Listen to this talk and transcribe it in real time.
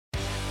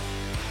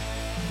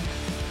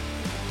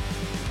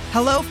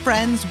Hello,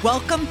 friends.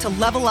 Welcome to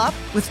Level Up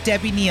with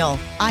Debbie Neal.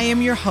 I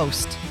am your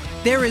host.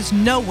 There is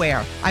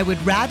nowhere I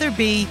would rather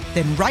be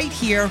than right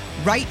here,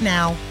 right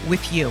now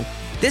with you.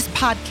 This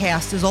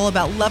podcast is all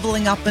about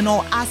leveling up in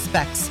all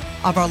aspects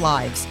of our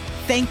lives.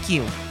 Thank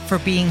you for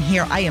being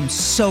here. I am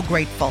so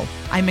grateful.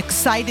 I'm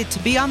excited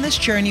to be on this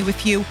journey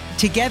with you.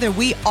 Together,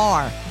 we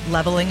are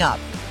leveling up.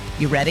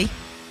 You ready?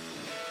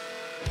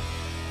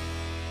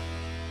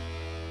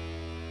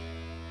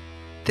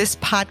 This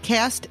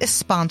podcast is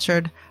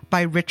sponsored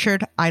by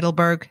Richard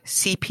Eidelberg,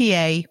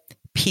 CPA,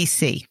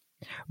 PC.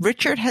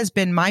 Richard has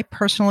been my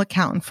personal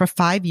accountant for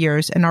 5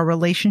 years, and our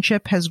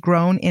relationship has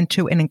grown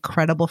into an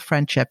incredible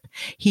friendship.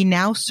 He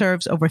now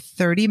serves over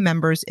 30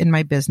 members in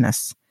my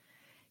business.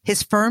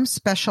 His firm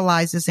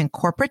specializes in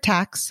corporate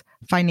tax,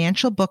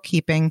 financial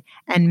bookkeeping,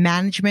 and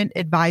management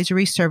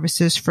advisory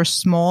services for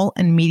small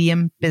and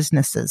medium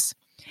businesses.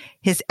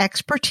 His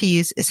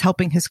expertise is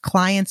helping his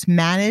clients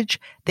manage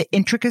the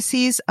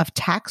intricacies of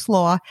tax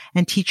law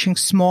and teaching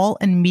small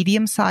and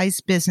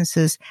medium-sized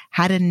businesses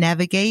how to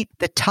navigate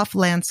the tough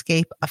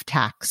landscape of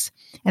tax.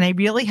 And I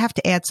really have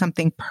to add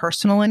something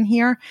personal in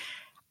here.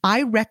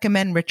 I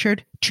recommend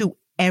Richard to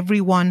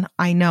everyone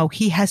I know.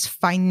 He has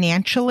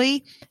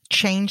financially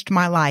changed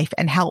my life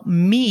and helped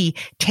me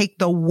take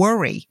the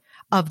worry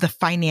of the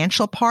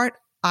financial part.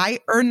 I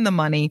earn the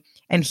money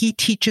and he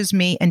teaches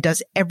me and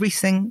does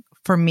everything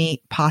for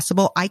me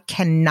possible. I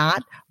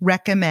cannot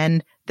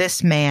recommend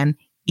this man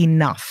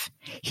enough.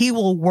 He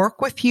will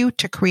work with you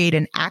to create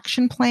an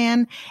action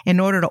plan in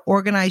order to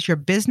organize your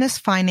business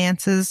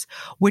finances,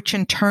 which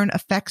in turn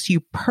affects you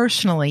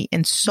personally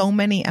in so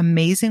many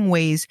amazing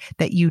ways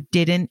that you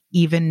didn't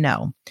even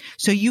know.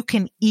 So you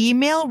can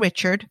email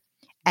Richard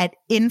at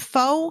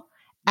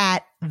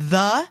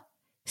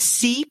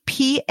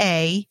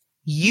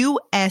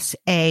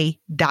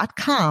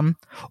info@thecpausa.com,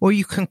 or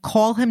you can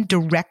call him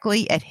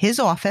directly at his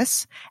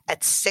office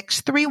at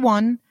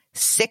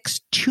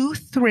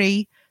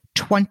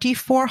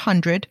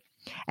 631-623-2400,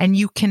 and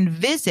you can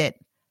visit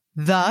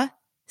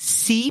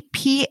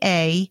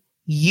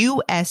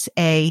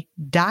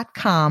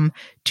thecpausa.com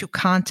to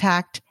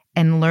contact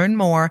and learn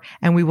more,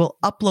 and we will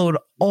upload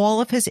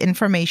all of his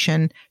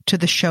information to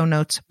the show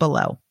notes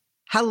below.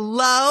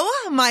 Hello,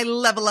 my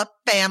Level Up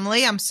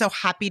family. I'm so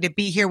happy to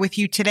be here with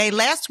you today.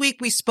 Last week,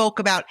 we spoke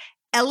about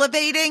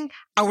elevating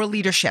our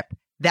leadership.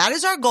 That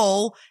is our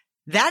goal.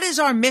 That is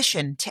our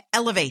mission, to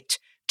elevate,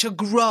 to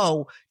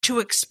grow, to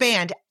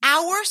expand.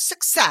 Our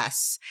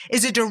success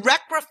is a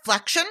direct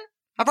reflection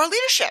of our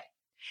leadership.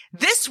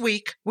 This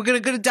week, we're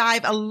going to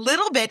dive a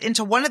little bit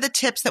into one of the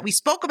tips that we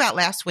spoke about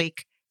last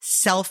week,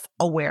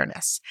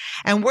 self-awareness.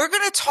 And we're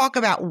going to talk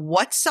about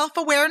what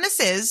self-awareness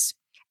is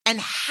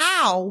and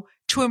how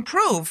to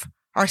improve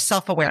our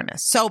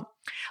self-awareness. So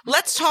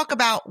let's talk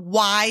about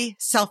why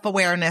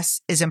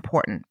self-awareness is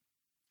important.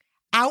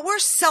 Our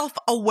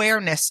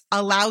self-awareness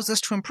allows us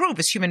to improve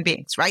as human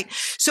beings, right?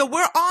 So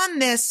we're on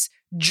this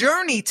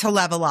journey to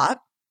level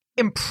up,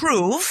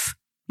 improve,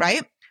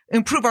 right?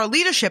 Improve our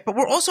leadership, but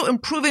we're also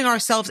improving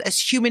ourselves as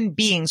human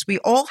beings. We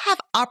all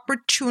have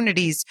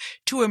opportunities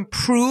to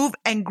improve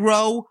and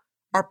grow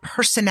our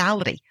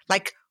personality.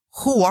 Like,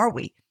 who are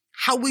we?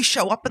 How we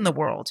show up in the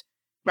world,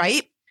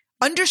 right?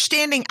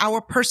 Understanding our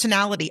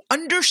personality,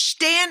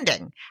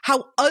 understanding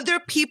how other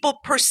people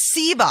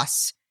perceive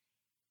us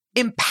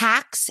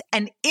impacts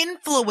and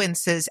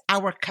influences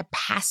our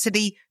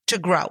capacity to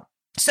grow.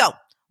 So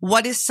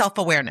what is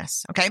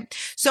self-awareness? Okay.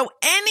 So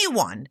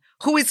anyone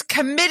who is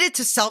committed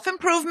to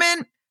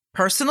self-improvement,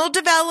 personal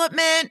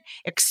development,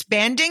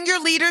 expanding your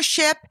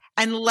leadership,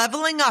 and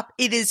leveling up,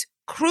 it is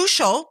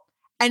crucial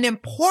and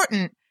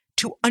important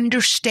to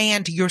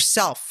understand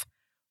yourself,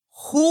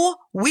 who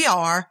we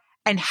are,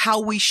 and how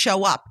we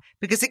show up.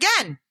 Because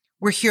again,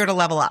 we're here to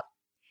level up.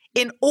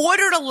 In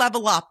order to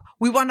level up,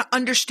 we want to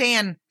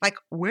understand like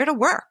where to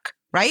work,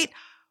 right?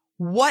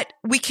 What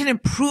we can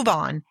improve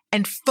on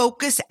and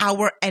focus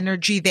our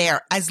energy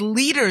there. As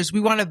leaders, we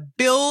want to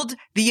build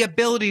the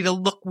ability to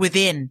look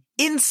within,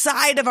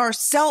 inside of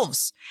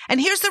ourselves.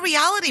 And here's the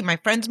reality, my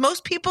friends.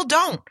 Most people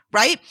don't,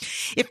 right?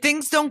 If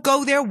things don't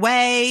go their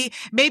way,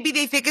 maybe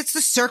they think it's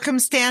the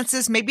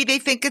circumstances. Maybe they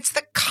think it's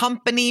the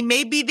company.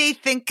 Maybe they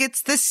think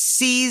it's the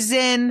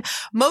season.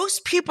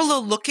 Most people are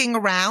looking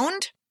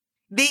around.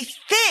 They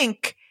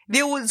think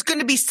there was going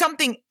to be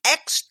something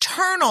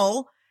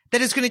external that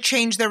is going to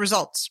change their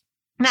results.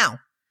 Now,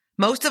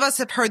 most of us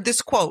have heard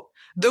this quote: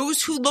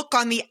 those who look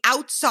on the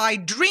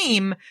outside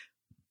dream,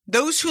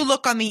 those who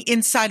look on the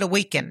inside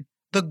awaken.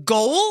 The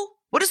goal?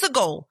 What is the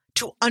goal?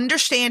 To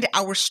understand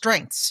our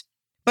strengths,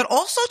 but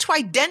also to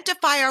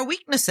identify our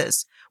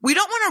weaknesses. We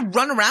don't want to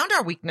run around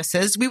our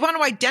weaknesses. We want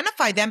to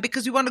identify them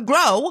because we want to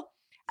grow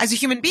as a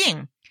human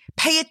being.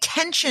 Pay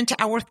attention to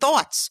our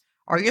thoughts.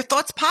 Are your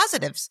thoughts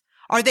positives?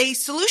 Are they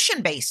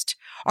solution-based?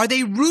 Are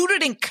they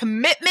rooted in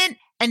commitment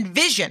and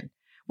vision?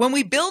 When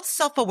we build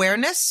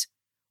self-awareness,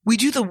 we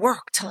do the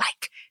work to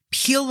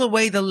peel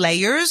away the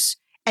layers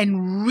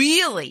and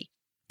really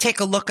take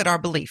a look at our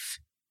belief.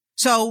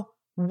 So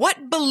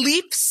what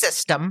belief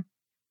system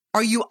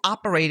are you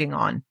operating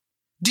on?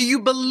 Do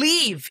you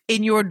believe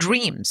in your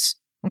dreams?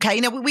 Okay.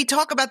 Now we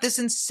talk about this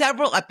in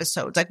several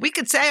episodes. Like we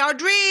could say our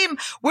dream,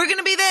 we're going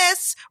to be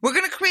this, we're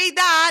going to create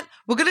that,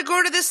 we're going to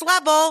grow to this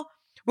level,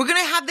 we're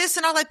going to have this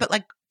in our life. But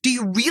like, do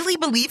you really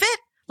believe it?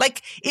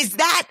 Like, is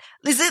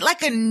it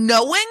like a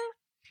knowing?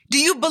 Do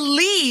you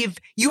believe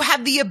you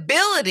have the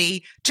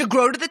ability to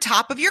grow to the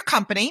top of your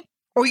company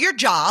or your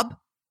job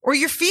or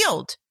your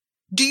field?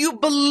 Do you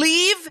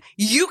believe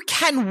you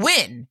can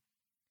win?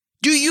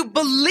 Do you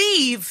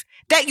believe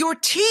that your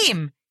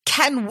team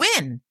can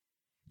win?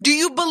 Do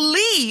you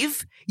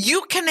believe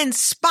you can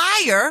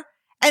inspire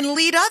and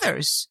lead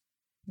others?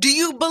 Do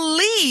you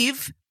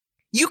believe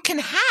you can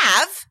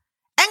have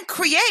and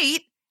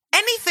create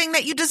anything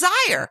that you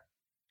desire?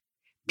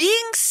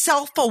 Being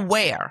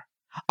self-aware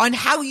on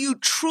how you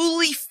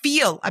truly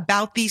feel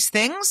about these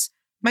things,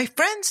 my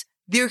friends,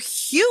 they're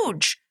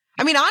huge.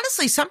 I mean,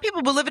 honestly, some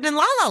people will live it in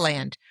la la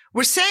land.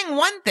 We're saying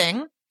one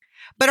thing,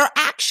 but our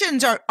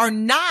actions are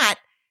not,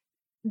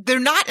 they're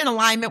not in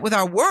alignment with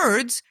our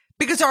words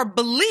because our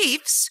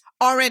beliefs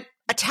aren't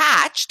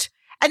attached.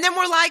 And then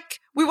we're like,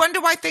 we wonder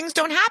why things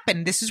don't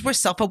happen. This is where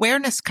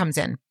self-awareness comes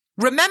in.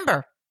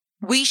 Remember,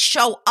 we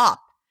show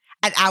up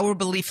at our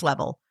belief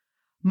level.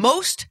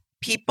 Most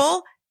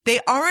people, they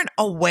aren't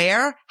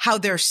aware how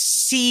they're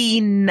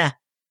seen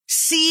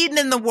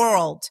in the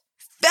world,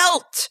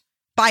 felt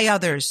by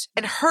others,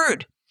 and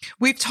heard.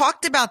 We've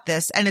talked about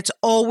this, and it's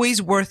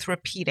always worth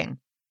repeating.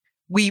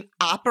 We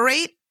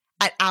operate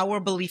at our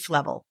belief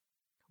level.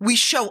 We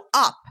show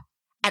up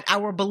at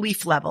our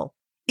belief level.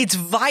 It's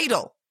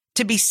vital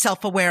to be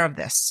self-aware of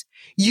this.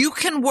 You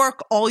can work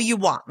all you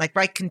want, like,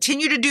 right?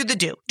 Continue to do the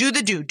do,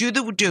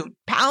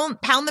 pound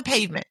the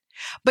pavement.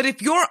 But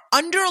if your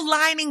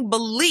underlying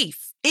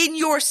belief in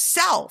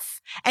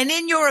yourself and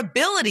in your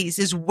abilities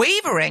is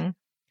wavering,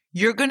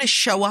 you're going to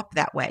show up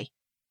that way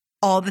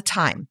all the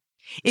time.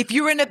 If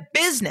you're in a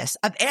business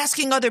of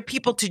asking other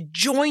people to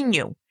join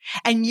you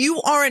and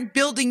you aren't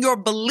building your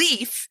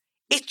belief,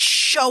 it's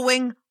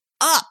showing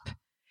up.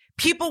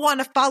 People want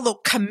to follow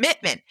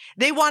commitment.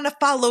 They want to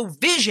follow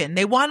vision.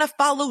 They want to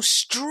follow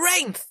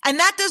strength. And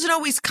that doesn't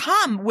always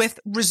come with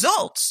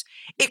results.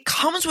 It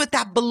comes with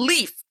that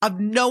belief of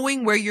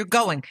knowing where you're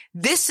going.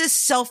 This is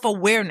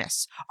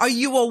self-awareness. Are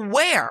you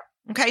aware?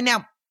 Okay.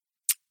 Now,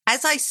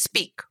 as I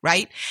speak,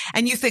 right?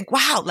 And you think,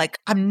 wow, like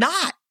I'm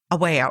not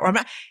aware or I'm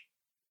not.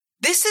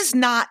 This is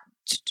not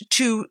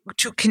to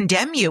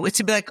condemn you. It's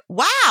to be like,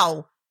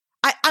 wow,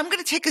 I'm going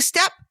to take a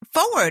step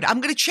forward. I'm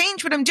going to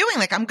change what I'm doing.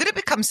 Like I'm going to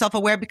become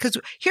self-aware because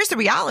here's the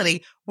reality.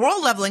 We're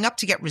all leveling up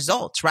to get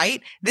results,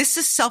 right? This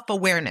is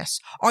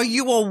self-awareness. Are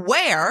you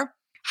aware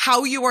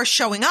how you are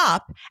showing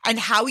up and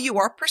how you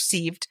are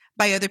perceived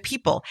by other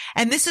people?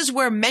 And this is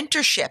where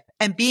mentorship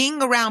and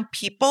being around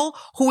people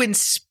who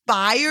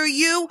inspire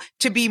you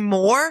to be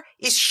more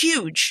is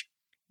huge.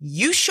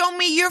 You show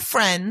me your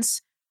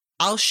friends,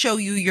 I'll show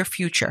you your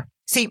future.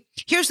 See,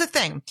 here's the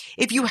thing.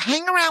 If you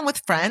hang around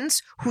with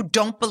friends who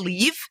don't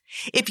believe,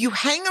 if you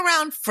hang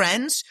around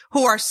friends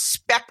who are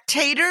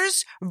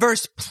spectators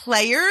versus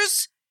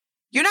players,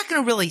 you're not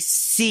going to really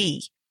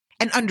see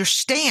and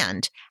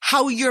understand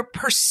how you're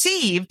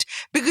perceived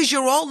because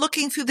you're all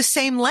looking through the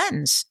same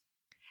lens.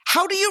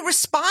 How do you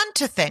respond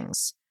to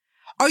things?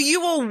 Are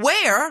you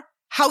aware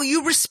how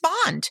you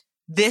respond?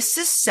 This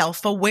is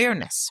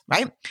self-awareness,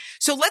 right?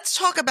 So let's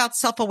talk about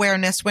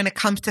self-awareness when it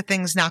comes to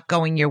things not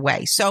going your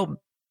way. So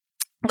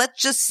let's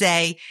just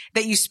say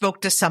that you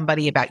spoke to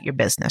somebody about your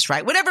business,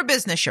 right? Whatever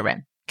business you're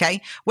in,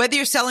 okay? Whether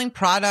you're selling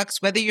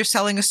products, whether you're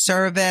selling a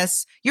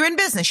service, you're in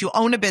business, you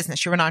own a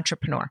business, you're an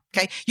entrepreneur,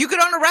 okay? You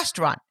could own a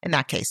restaurant in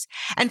that case.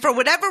 And for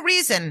whatever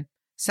reason,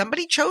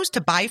 somebody chose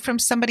to buy from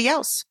somebody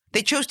else.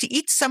 They chose to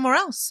eat somewhere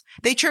else.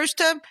 They chose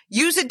to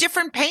use a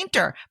different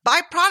painter,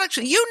 buy products,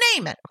 you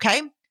name it,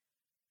 okay?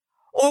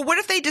 Or what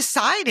if they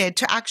decided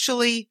to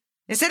actually,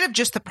 instead of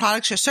just the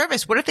products or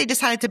service, what if they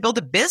decided to build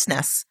a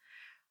business?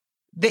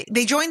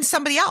 They joined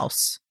somebody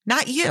else,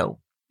 not you.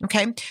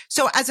 Okay.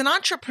 So as an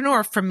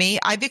entrepreneur, for me,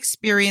 I've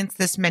experienced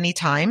this many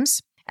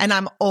times and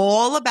I'm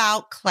all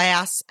about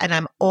class and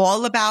I'm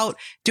all about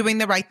doing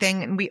the right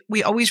thing. And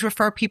we always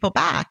refer people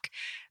back.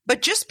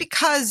 But just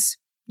because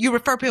you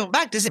refer people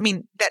back doesn't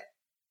mean that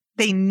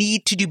they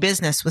need to do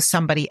business with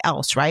somebody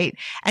else. Right.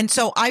 And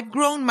so I've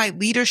grown my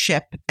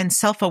leadership and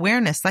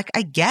self-awareness. Like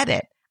I get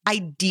it.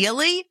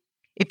 Ideally,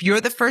 if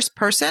you're the first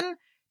person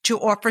to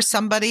offer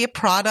somebody a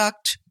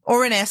product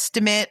or an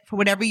estimate for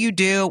whatever you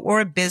do or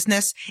a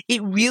business,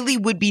 it really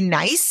would be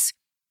nice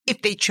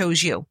if they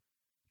chose you.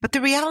 But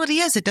the reality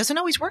is it doesn't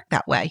always work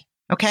that way.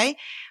 Okay.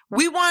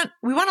 We want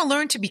to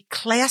learn to be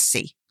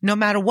classy no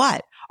matter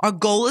what. Our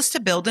goal is to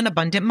build an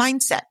abundant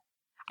mindset.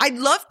 I'd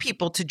love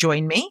people to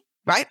join me,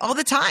 right? All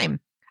the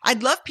time.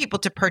 I'd love people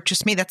to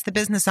purchase me. That's the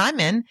business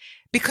I'm in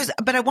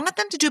but I want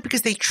them to do it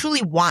because they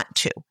truly want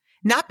to.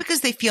 Not because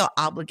they feel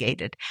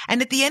obligated.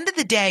 And at the end of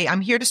the day,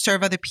 I'm here to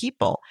serve other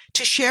people,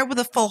 to share with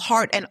a full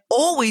heart and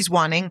always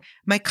wanting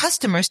my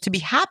customers to be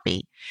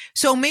happy.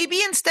 So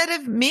maybe instead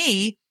of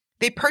me,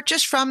 they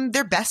purchase from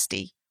their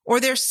bestie or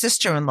their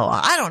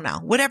sister-in-law. I don't know,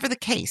 whatever the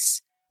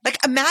case.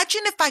 Like,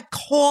 imagine if I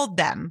called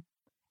them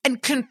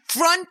and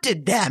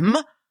confronted them.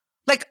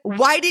 Like,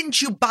 why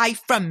didn't you buy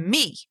from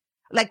me?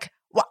 Like,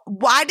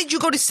 why did you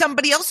go to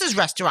somebody else's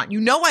restaurant? You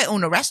know, I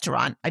own a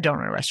restaurant. I don't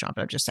own a restaurant,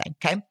 but I'm just saying.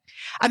 Okay.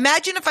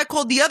 Imagine if I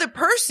called the other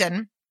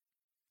person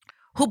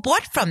who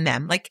bought from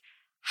them. Like,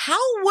 how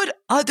would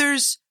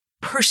others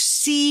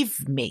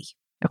perceive me?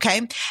 Okay.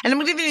 And I'm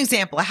going to give you an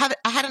example. I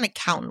had an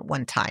accountant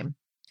one time,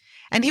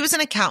 and he was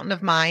an accountant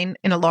of mine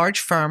in a large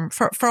firm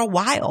for a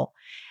while.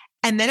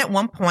 And then at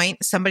one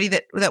point, somebody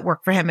that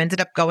worked for him ended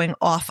up going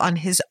off on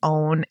his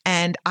own.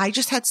 And I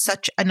just had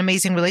such an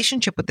amazing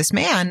relationship with this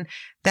man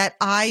that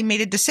I made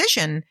a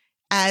decision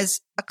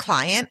as a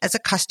client, as a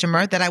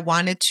customer, that I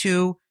wanted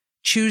to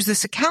choose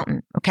this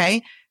accountant.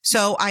 Okay.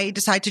 So I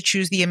decided to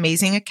choose the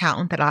amazing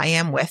accountant that I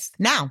am with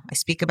now. I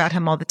speak about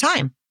him all the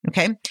time.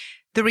 Okay.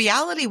 The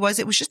reality was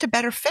it was just a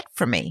better fit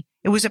for me.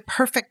 It was a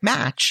perfect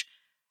match.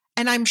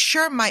 And I'm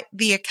sure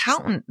the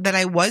accountant that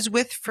I was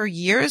with for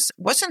years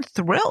wasn't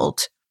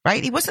thrilled.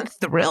 Right? He wasn't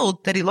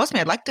thrilled that he lost me.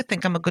 I'd like to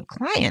think I'm a good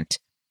client.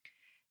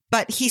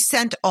 But he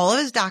sent all of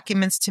his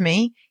documents to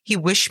me. He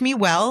wished me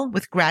well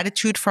with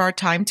gratitude for our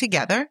time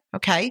together.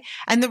 Okay.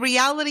 And the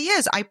reality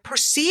is I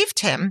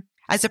perceived him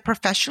as a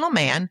professional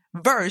man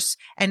versus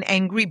an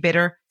angry,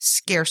 bitter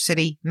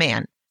scarcity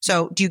man.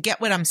 So do you get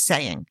what I'm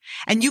saying?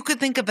 And you could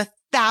think of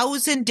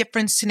 1,000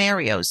 different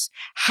scenarios.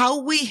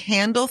 How we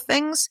handle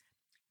things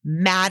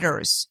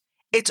matters.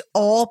 It's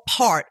all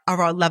part of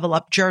our level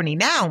up journey.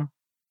 Now,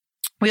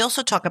 we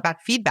also talk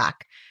about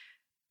feedback.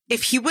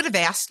 If he would have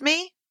asked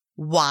me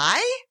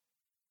why,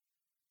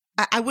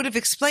 I would have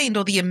explained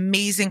all the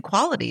amazing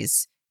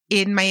qualities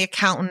in my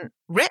accountant,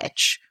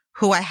 Rich,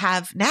 who I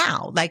have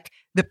now, like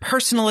the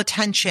personal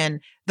attention,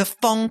 the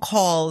phone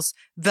calls,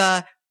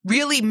 the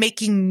really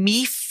making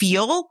me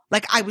feel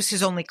like I was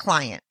his only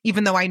client,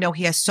 even though I know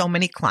he has so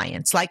many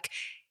clients. Like,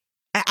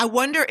 I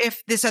wonder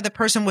if this other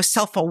person was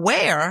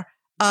self-aware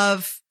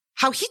of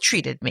how he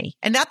treated me.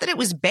 And not that it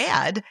was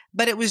bad,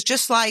 but it was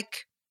just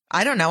like,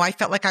 I don't know. I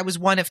felt like I was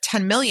one of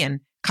 10 million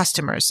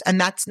customers,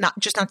 and that's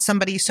not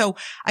somebody. So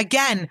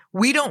again,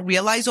 we don't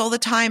realize all the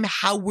time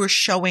how we're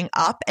showing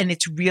up. And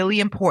it's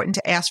really important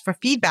to ask for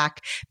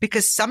feedback,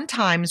 because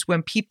sometimes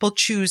when people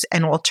choose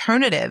an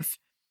alternative,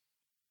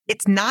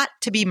 it's not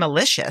to be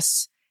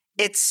malicious.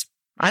 It's,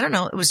 I don't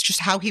know. It was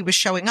just how he was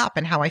showing up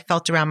and how I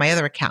felt around my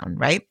other accountant,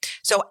 right?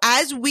 So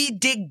as we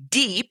dig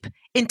deep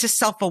into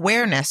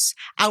self-awareness,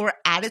 our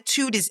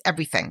attitude is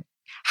everything.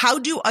 How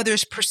do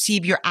others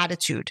perceive your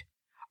attitude?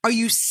 Are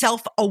you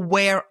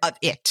self-aware of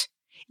it?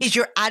 Is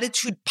your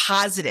attitude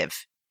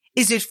positive?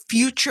 Is it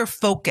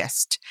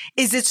future-focused?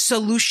 Is it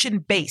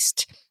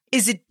solution-based?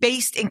 Is it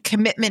based in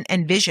commitment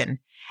and vision?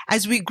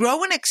 As we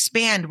grow and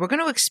expand, we're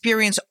going to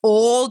experience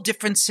all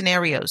different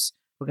scenarios.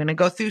 We're going to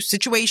go through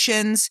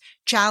situations,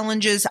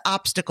 challenges,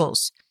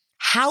 obstacles.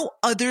 How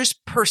others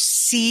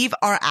perceive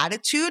our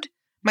attitude,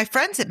 my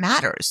friends, it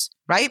matters,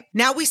 right?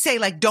 Now we say,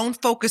 like, don't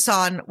focus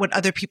on what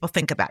other people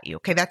think about you.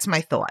 Okay. That's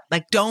my thought.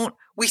 Like, don't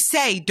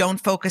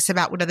focus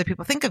about what other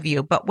people think of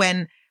you. But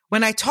when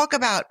I talk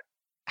about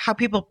how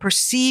people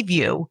perceive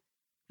you,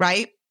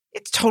 right?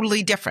 It's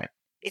totally different.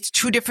 It's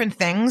two different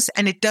things.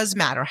 And it does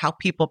matter how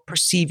people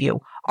perceive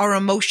you. Our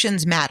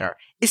emotions matter,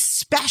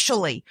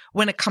 especially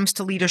when it comes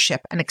to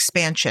leadership and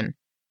expansion.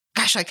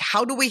 Gosh, like,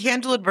 how do we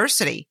handle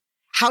adversity?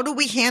 How do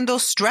we handle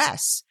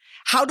stress?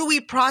 How do we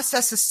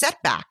process a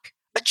setback,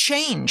 a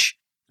change,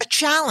 a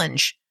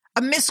challenge,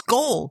 a missed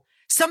goal,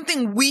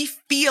 something we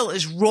feel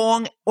is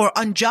wrong or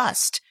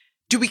unjust?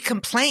 Do we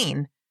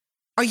complain?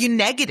 Are you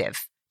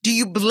negative? Do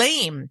you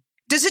blame?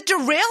 Does it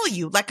derail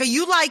you? Like, are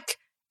you like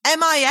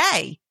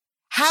MIA?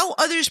 How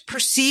others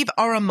perceive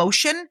our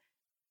emotion,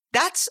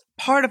 that's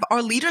part of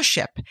our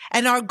leadership.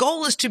 And our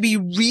goal is to be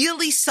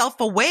really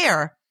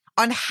self-aware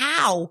on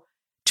how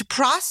to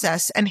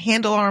process and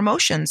handle our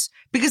emotions,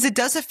 because it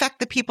does affect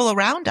the people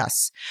around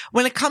us.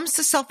 When it comes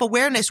to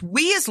self-awareness,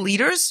 we as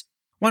leaders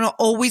want to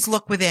always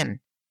look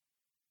within.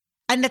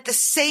 And at the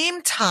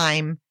same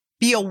time,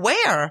 be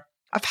aware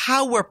of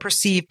how we're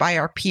perceived by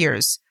our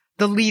peers,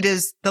 the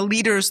leaders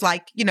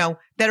like,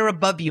 that are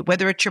above you,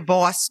 whether it's your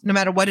boss, no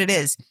matter what it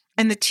is,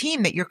 and the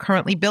team that you're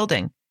currently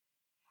building.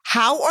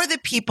 How are the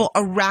people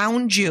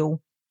around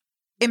you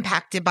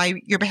impacted by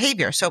your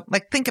behavior? So,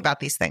 like, think about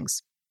these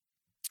things.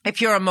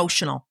 If you're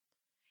emotional,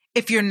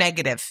 if you're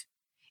negative,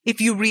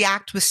 if you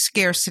react with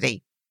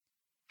scarcity,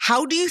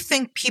 how do you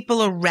think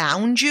people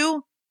around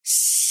you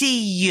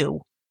see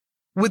you?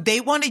 Would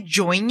they want to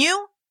join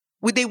you?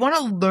 Would they want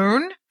to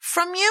learn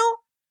from you?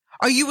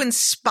 Are you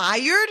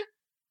inspired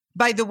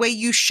by the way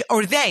you,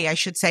 are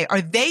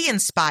they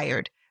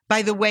inspired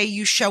by the way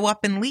you show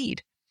up and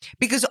lead?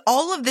 Because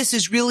all of this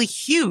is really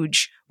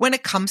huge when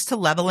it comes to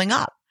leveling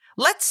up.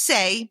 Let's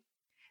say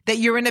that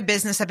you're in a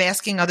business of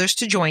asking others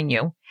to join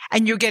you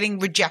and you're getting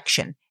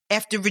rejection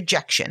after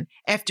rejection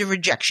after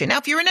rejection. Now,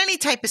 if you're in any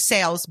type of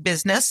sales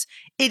business,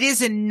 it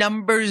is a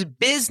numbers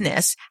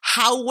business.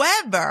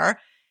 However,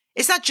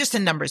 it's not just a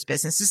numbers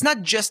business. It's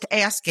not just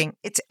asking.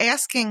 It's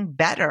asking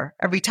better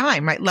every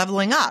time, right?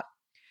 Leveling up.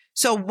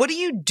 So what do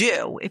you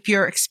do if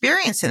you're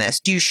experiencing this?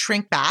 Do you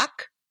shrink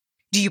back?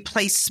 Do you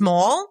play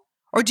small?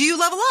 Or do you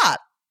level up?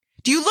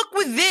 Do you look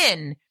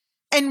within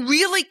and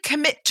really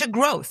commit to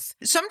growth?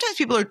 Sometimes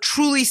people are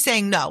truly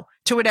saying no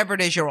to whatever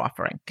it is you're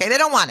offering. Okay. They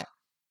don't want it.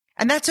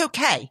 And that's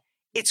okay.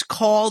 It's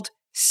called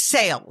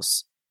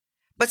sales.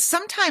 But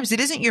sometimes it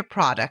isn't your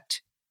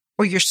product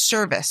or your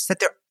service that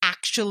they're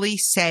actually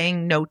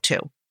saying no to.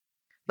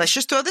 Let's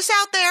just throw this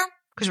out there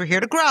because we're here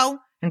to grow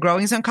and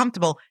growing is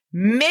uncomfortable.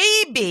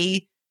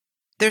 Maybe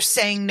they're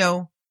saying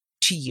no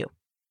to you.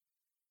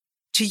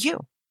 To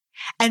you.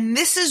 And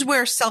this is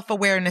where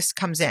self-awareness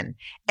comes in.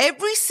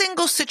 Every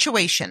single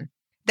situation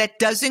that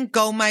doesn't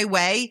go my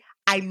way,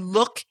 I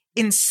look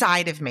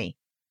inside of me.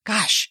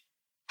 Gosh,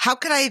 how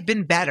could I have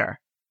been better?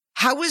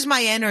 How was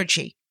my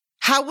energy?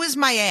 How was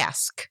my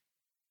ask?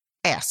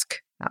 Ask,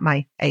 not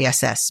my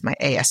ASS, my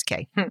ASK.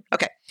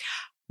 Okay.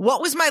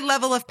 What was my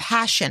level of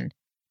passion?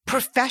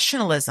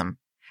 Professionalism.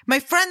 My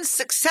friends,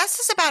 success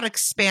is about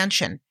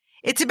expansion.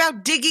 It's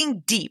about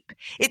digging deep.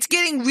 It's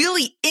getting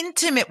really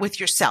intimate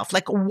with yourself.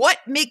 Like what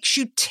makes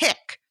you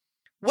tick?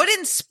 What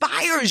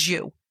inspires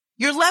you?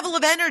 Your level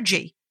of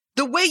energy,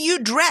 the way you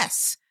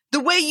dress, the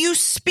way you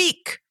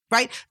speak,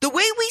 right? The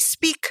way we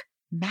speak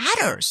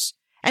matters.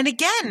 And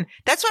again,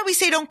 that's why we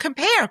say don't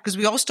compare, because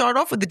we all start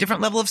off with a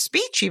different level of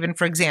speech, even,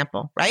 for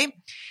example, right?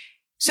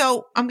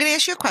 So I'm going to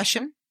ask you a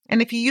question.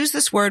 And if you use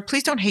this word,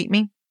 please don't hate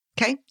me.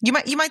 Okay. You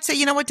might say,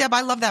 you know what, Deb,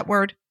 I love that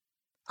word.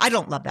 I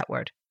don't love that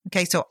word.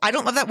 Okay. So I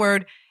don't love that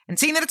word. And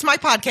seeing that it's my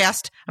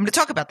podcast, I'm going to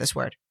talk about this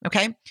word.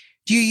 Okay.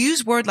 Do you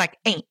use word like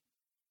ain't?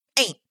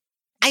 Ain't.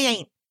 I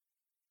ain't.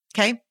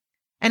 Okay.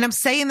 And I'm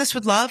saying this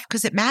with love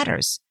because it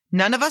matters.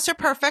 None of us are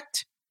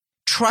perfect.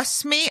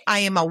 Trust me, I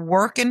am a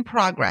work in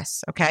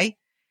progress. Okay.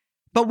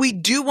 But we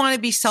do want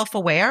to be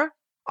self-aware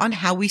on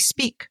how we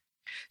speak.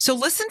 So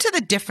listen to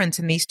the difference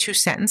in these two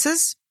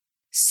sentences.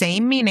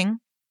 Same meaning.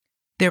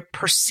 They're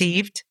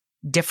perceived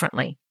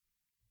differently.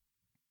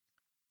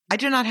 I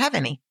do not have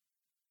any.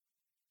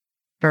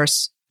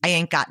 Verse, I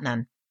ain't got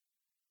none.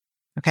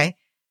 Okay.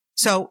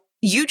 So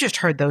you just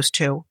heard those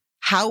two.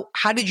 How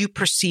did you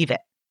perceive it?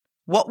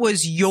 What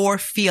was your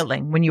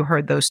feeling when you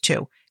heard those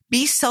two?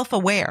 Be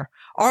self-aware.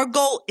 Our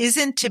goal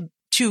isn't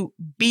to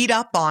beat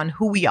up on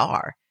who we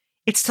are.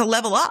 It's to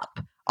level up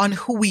on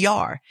who we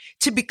are,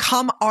 to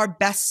become our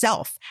best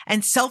self.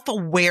 And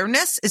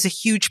self-awareness is a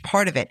huge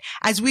part of it.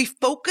 As we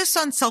focus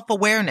on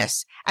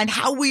self-awareness and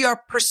how we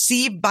are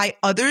perceived by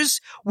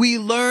others, we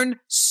learn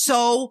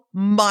so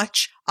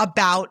much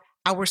about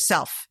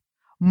ourselves.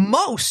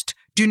 Most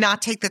do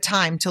not take the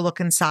time to look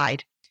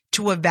inside,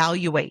 to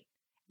evaluate,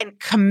 and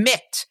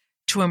commit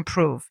to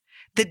improve.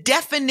 The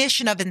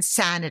definition of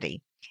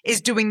insanity is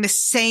doing the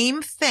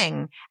same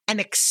thing and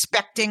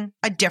expecting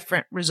a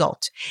different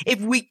result.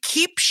 If we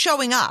keep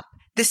showing up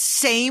the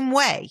same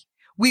way,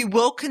 we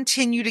will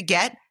continue to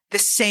get the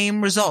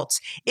same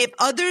results. If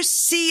others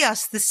see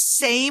us the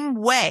same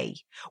way,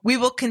 we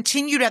will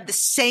continue to have the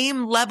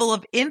same level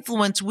of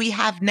influence we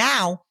have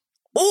now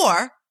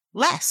or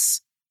less.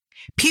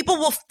 People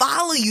will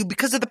follow you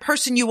because of the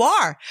person you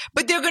are,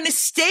 but they're going to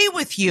stay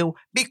with you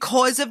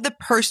because of the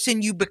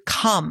person you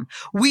become.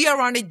 We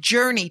are on a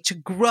journey to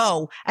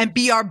grow and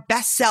be our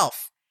best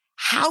self.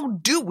 How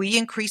do we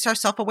increase our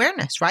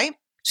self-awareness, right?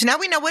 So now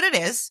we know what it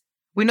is.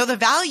 We know the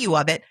value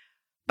of it,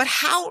 but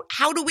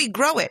how do we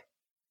grow it?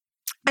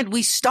 And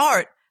we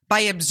start by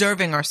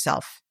observing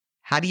ourselves.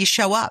 How do you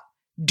show up?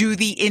 Do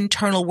the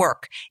internal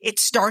work. It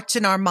starts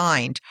in our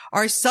mind.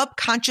 Our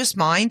subconscious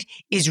mind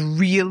is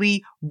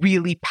really,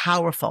 really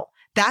powerful.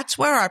 That's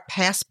where our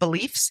past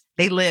beliefs,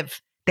 they live.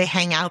 They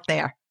hang out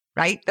there,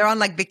 right? They're on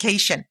like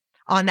vacation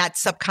on that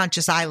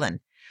subconscious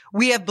island.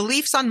 We have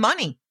beliefs on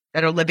money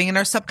that are living in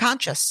our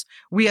subconscious.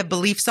 We have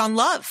beliefs on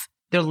love.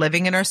 They're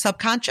living in our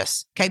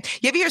subconscious. Okay.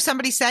 You ever hear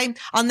somebody say,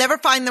 I'll never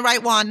find the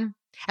right one.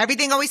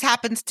 Everything always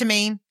happens to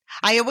me.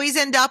 I always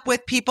end up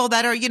with people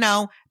that are,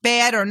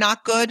 bad or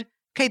not good.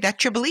 Okay,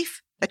 that's your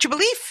belief. That's your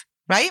belief,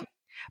 right?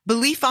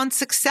 Belief on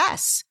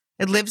success.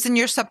 It lives in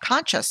your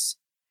subconscious.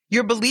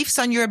 Your beliefs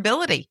on your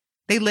ability.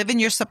 They live in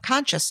your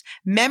subconscious.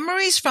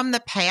 Memories from the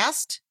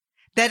past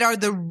that are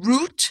the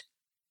root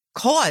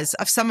cause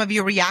of some of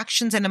your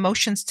reactions and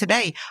emotions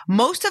today.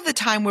 Most of the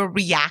time we're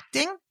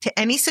reacting to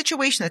any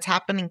situation that's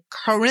happening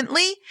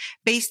currently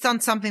based on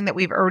something that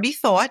we've already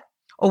thought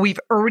or we've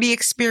already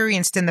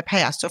experienced in the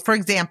past. So for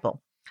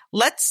example,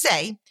 let's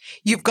say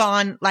you've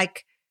gone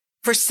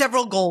for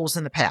several goals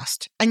in the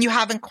past and you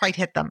haven't quite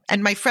hit them.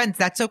 And my friends,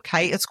 that's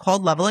okay. It's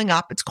called leveling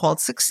up. It's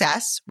called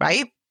success,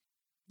 right?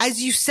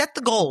 As you set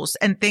the goals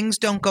and things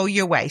don't go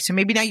your way. So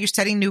maybe now you're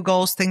setting new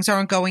goals. Things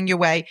aren't going your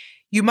way.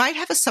 You might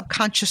have a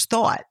subconscious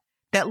thought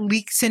that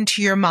leaks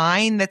into your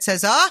mind that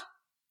says,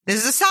 this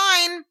is a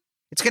sign.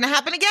 It's going to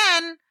happen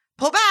again.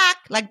 Pull back,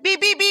 like beep,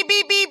 beep, beep,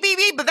 beep, beep, beep,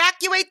 beep,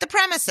 evacuate the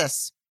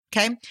premises.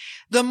 Okay.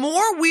 The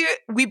more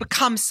we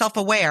become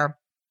self-aware,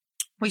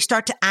 We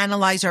start to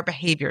analyze our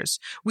behaviors.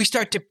 We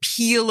start to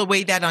peel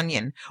away that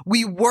onion.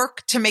 We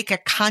work to make a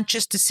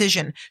conscious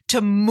decision,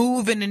 to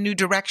move in a new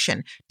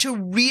direction, to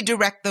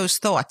redirect those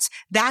thoughts.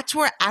 That's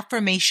where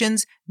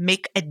affirmations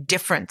make a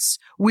difference.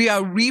 We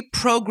are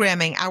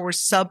reprogramming our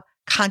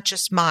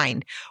subconscious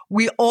mind.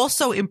 We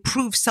also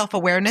improve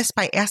self-awareness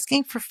by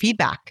asking for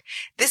feedback.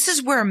 This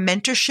is where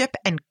mentorship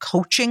and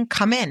coaching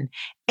come in.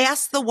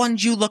 Ask the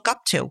ones you look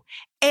up to.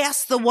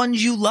 Ask the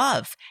ones you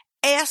love.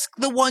 Ask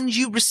the ones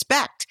you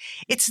respect.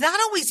 It's not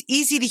always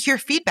easy to hear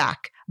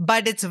feedback,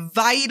 but it's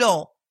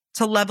vital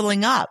to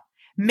leveling up.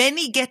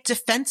 Many get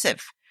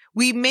defensive.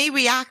 We may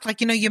react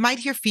like, you might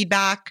hear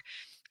feedback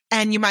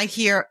and you might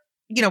hear,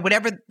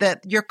 whatever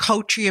your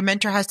coach or your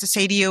mentor has to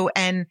say to you.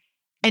 And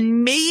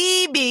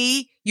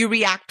maybe you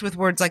react with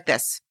words like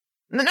this.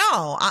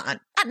 No,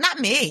 not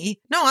me.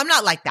 No, I'm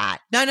not like that.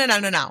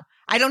 No.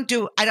 I don't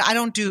do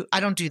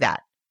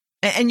that.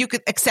 And you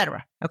could,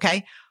 etc.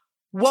 Okay.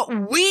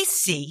 What we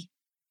see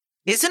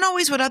isn't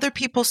always what other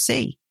people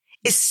see,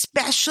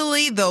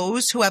 especially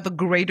those who have a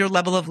greater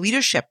level of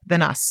leadership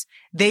than us.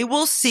 They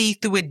will see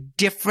through a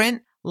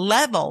different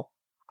level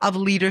of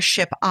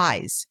leadership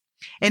eyes.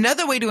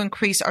 Another way to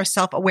increase our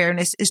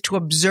self-awareness is to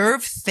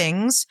observe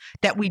things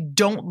that we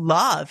don't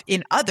love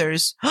in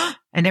others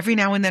and every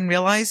now and then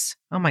realize,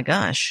 oh my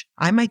gosh,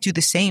 I might do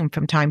the same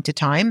from time to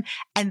time.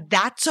 And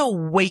that's a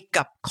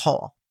wake-up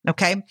call.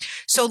 Okay.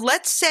 So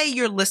let's say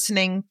you're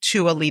listening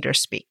to a leader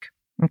speak.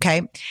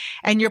 Okay.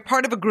 And you're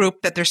part of a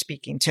group that they're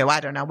speaking to. I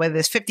don't know whether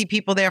there's 50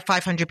 people there,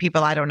 500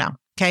 people. I don't know.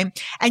 Okay.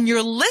 And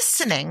you're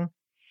listening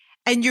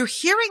and you're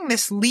hearing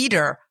this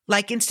leader,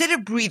 like instead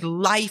of breathe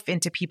life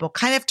into people,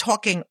 kind of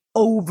talking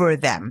over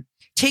them,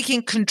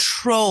 taking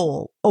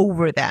control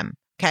over them.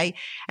 Okay.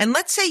 And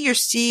let's say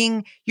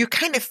you're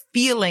kind of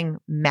feeling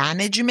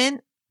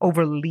management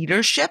over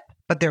leadership,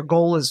 but their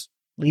goal is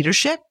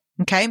leadership.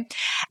 Okay.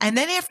 And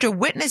then after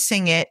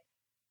witnessing it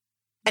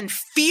and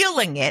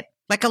feeling it,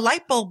 like a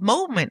light bulb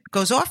moment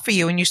goes off for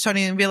you and you're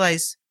starting to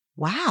realize,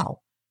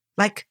 wow,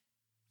 like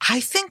I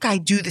think I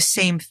do the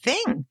same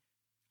thing.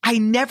 I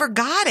never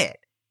got it.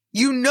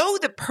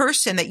 The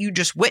person that you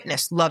just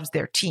witnessed loves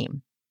their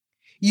team.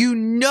 You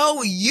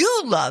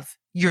love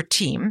your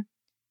team.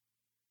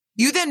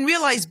 You then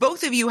realize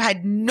both of you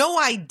had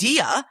no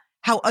idea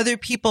how other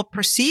people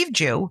perceived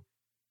you.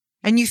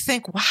 And you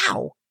think,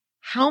 wow,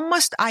 how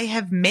must I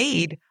have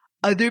made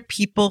other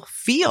people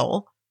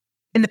feel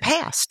in the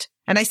past?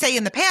 And I say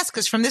in the past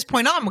because from this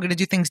point on, we're going to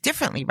do things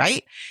differently,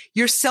 right?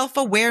 Your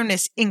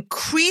self-awareness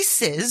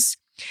increases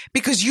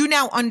because you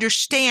now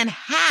understand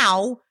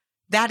how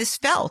that is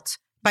felt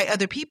by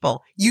other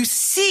people. You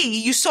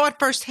saw it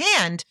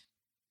firsthand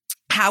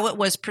how it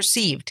was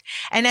perceived.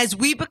 And as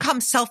we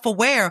become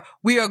self-aware,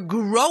 we are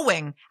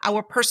growing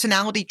our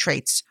personality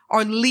traits,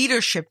 our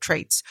leadership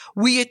traits.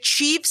 We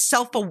achieve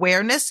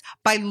self-awareness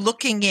by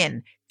looking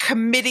in,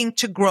 committing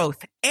to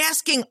growth,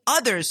 asking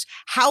others,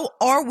 how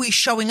are we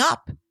showing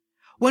up?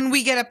 When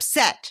we get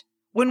upset,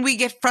 when we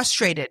get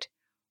frustrated,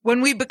 when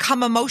we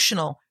become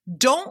emotional,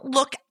 don't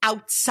look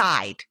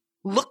outside.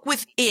 Look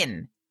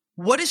within.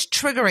 What is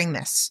triggering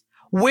this?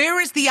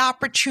 Where is the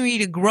opportunity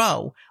to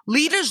grow?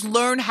 Leaders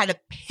learn how to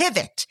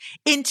pivot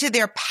into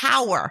their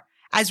power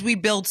as we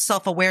build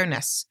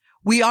self-awareness.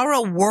 We are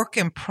a work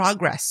in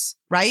progress,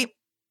 right?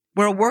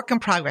 We're a work in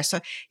progress. So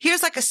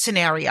here's like a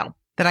scenario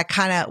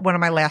that one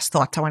of my last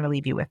thoughts I want to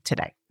leave you with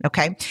today.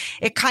 Okay.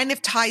 It kind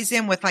of ties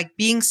in with like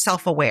being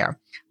self-aware.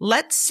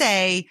 Let's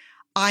say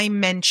I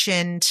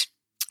mentioned,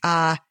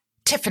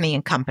 Tiffany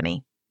and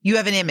Company. You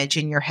have an image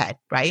in your head,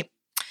 right?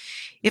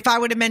 If I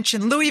were to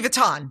mention Louis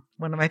Vuitton,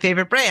 one of my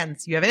favorite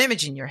brands, you have an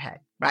image in your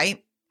head,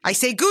 right? I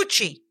say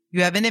Gucci,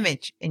 you have an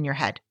image in your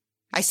head.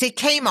 I say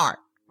Kmart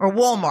or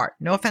Walmart,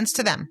 no offense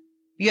to them.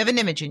 You have an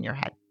image in your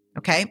head.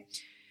 Okay.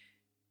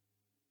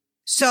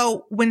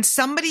 So when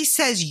somebody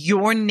says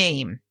your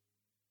name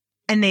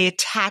and they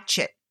attach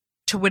it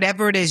to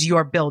whatever it is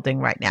you're building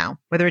right now,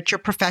 whether it's your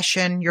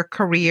profession, your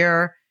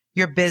career,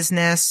 your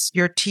business,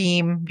 your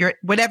team,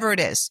 whatever it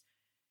is,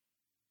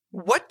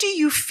 what do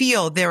you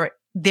feel their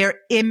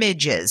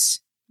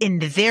images in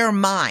their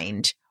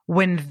mind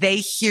when they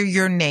hear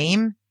your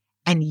name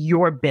and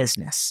your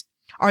business?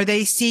 Are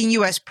they seeing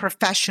you as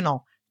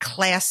professional,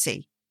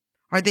 classy?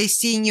 Are they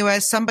seeing you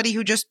as somebody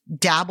who just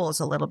dabbles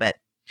a little bit?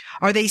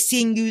 Are they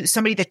seeing you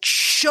somebody that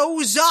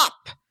shows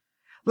up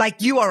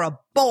like you are a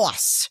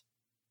boss?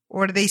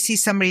 Or do they see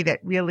somebody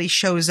that really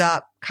shows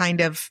up kind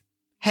of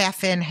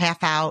half in,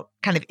 half out,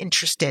 kind of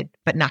interested,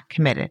 but not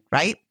committed,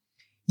 right?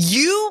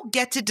 You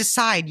get to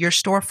decide your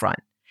storefront,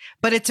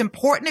 but it's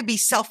important to be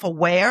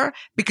self-aware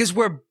because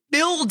we're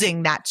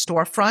building that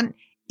storefront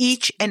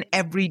each and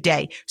every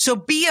day. So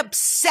be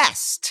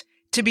obsessed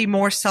to be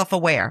more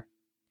self-aware.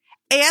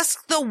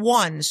 Ask the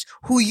ones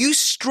who you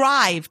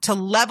strive to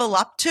level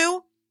up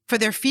to for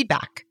their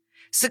feedback.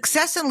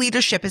 Success in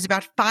leadership is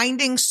about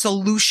finding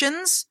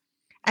solutions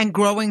and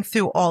growing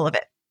through all of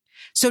it.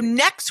 So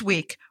next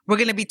week, we're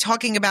going to be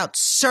talking about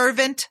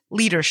servant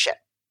leadership.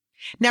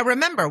 Now,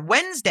 remember,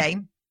 Wednesday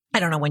I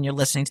don't know when you're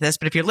listening to this,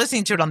 but if you're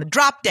listening to it on the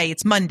drop day,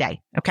 it's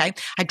Monday. Okay.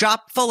 I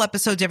drop full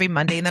episodes every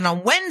Monday. And then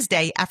on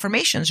Wednesday,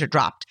 affirmations are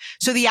dropped.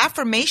 So the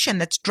affirmation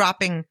that's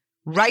dropping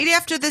right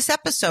after this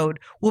episode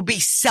will be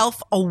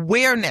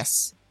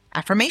self-awareness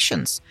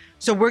affirmations.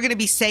 So we're going to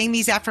be saying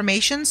these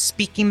affirmations,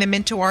 speaking them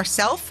into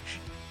ourselves,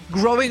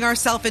 growing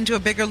ourselves into a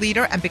bigger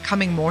leader and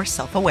becoming more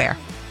self-aware.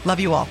 Love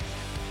you all.